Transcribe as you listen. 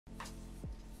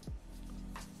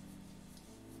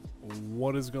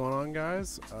What is going on,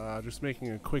 guys? Just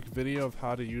making a quick video of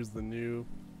how to use the new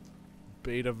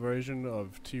beta version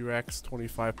of Trex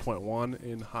 25.1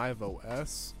 in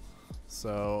HiveOs.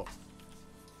 So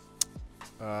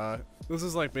this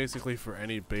is like basically for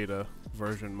any beta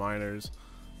version miners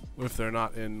if they're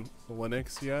not in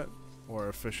Linux yet or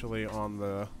officially on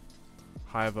the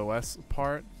HiveOs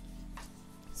part.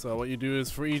 So what you do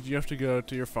is for each, you have to go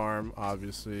to your farm,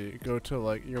 obviously, go to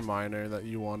like your miner that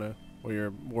you want to, or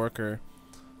your worker,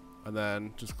 and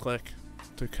then just click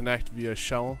to connect via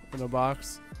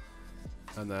Shellinabox.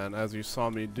 And then as you saw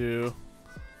me do,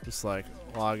 just like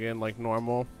log in like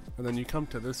normal, and then you come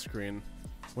to this screen.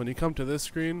 When you come to this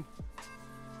screen,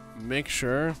 make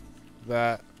sure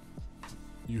that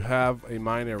you have a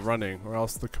miner running, or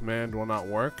else the command will not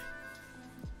work.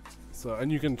 So,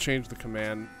 and you can change the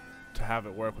command to have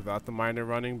it work without the miner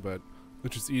running, but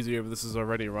it's just easier if this is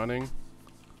already running.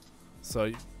 So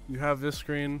you have this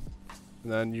screen,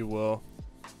 and then you will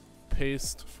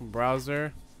paste from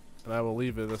browser, and I will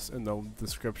leave this in the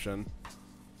description,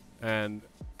 and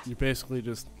you basically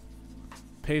just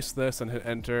paste this and hit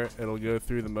enter. It'll go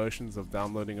through the motions of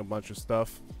downloading a bunch of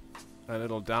stuff, and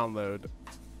it'll download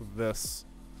this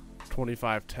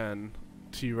 2510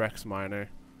 Trex Miner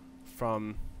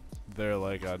from their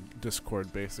like a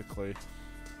Discord basically,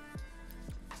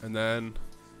 and then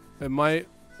it might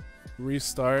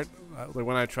restart. Like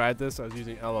when I tried this, I was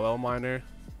using LolMiner,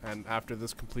 and after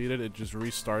this completed, it just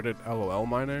restarted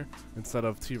LolMiner instead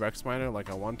of Trex Miner like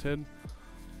I wanted.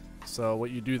 So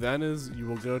what you do then is you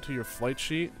will go to your flight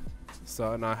sheet.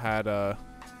 So, and I had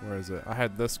where is it? I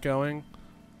had this going,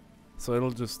 so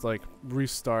it'll just like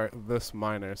restart this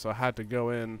miner. So I had to go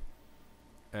in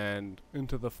and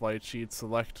into the flight sheet,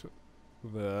 select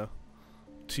the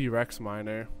Trex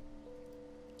Miner,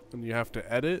 and you have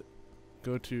to edit,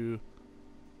 go to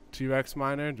Trex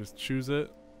Miner, just choose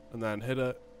it, and then hit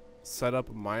a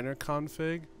setup miner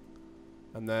config,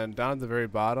 and then down at the very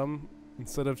bottom,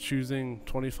 instead of choosing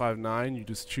 25.9, you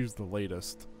just choose the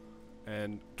latest,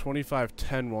 and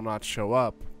 25.10 will not show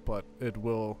up, but it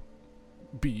will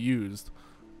be used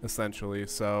essentially.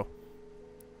 So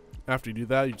after you do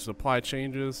that, you just apply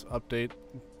changes, update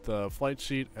the flight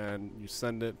sheet, and you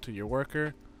send it to your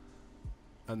worker,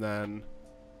 and then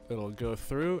it'll go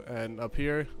through, and up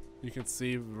here you can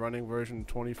see running version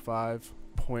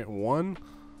 25.1.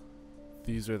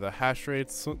 These are the hash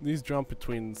rates. So these jump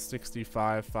between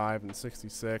 65.5 and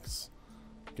 66,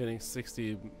 getting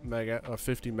 50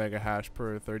 mega hash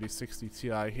per 3060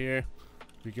 Ti here.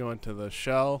 If you go into the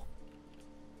shell,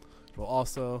 it'll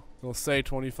say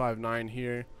 25.9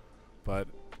 here, but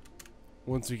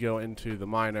once you go into the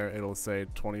miner, it'll say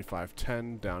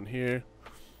 2510 down here,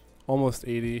 almost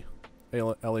 80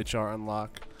 LHR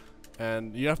unlock.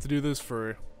 And you have to do this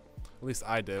for, at least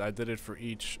I did it for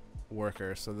each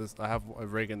worker. So this, I have a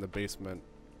rig in the basement,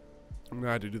 I'm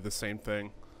gonna have to do the same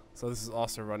thing. So this is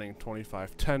also running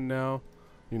 2510 now.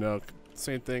 You know,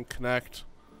 same thing, connect,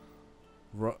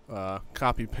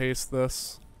 copy paste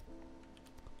this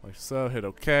like so, hit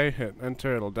OK, hit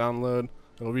enter, it'll download.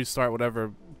 It'll restart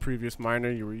whatever previous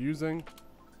miner you were using,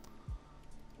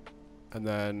 and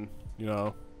then you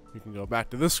know you can go back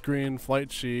to this screen,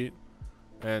 flight sheet,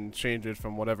 and change it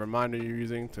from whatever miner you're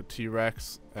using to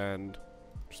Trex, and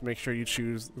just make sure you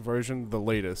choose version the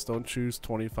latest. Don't choose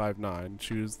 25.9,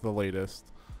 choose the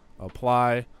latest.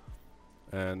 Apply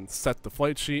and set the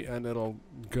flight sheet, and it'll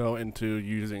go into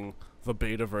using the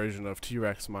beta version of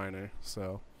Trex Miner.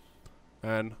 So,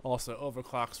 and also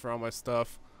overclocks for all my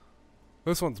stuff.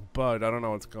 This one's bugged, I don't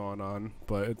know what's going on,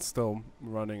 but it's still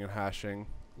running and hashing.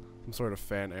 Some sort of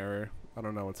fan error. I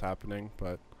don't know what's happening,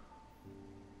 but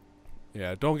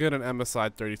yeah, don't get an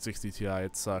MSI 3060 Ti,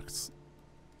 it sucks.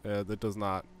 It is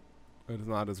not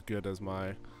as good as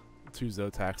my two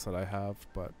Zotacs that I have,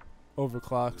 but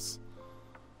overclocks.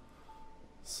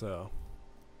 So,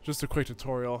 just a quick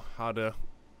tutorial how to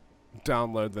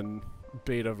download the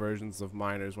beta versions of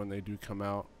miners when they do come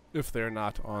out. If they're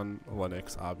not on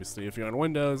Linux, obviously. If you're on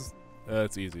Windows,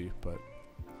 it's easy, but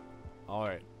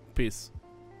alright. Peace.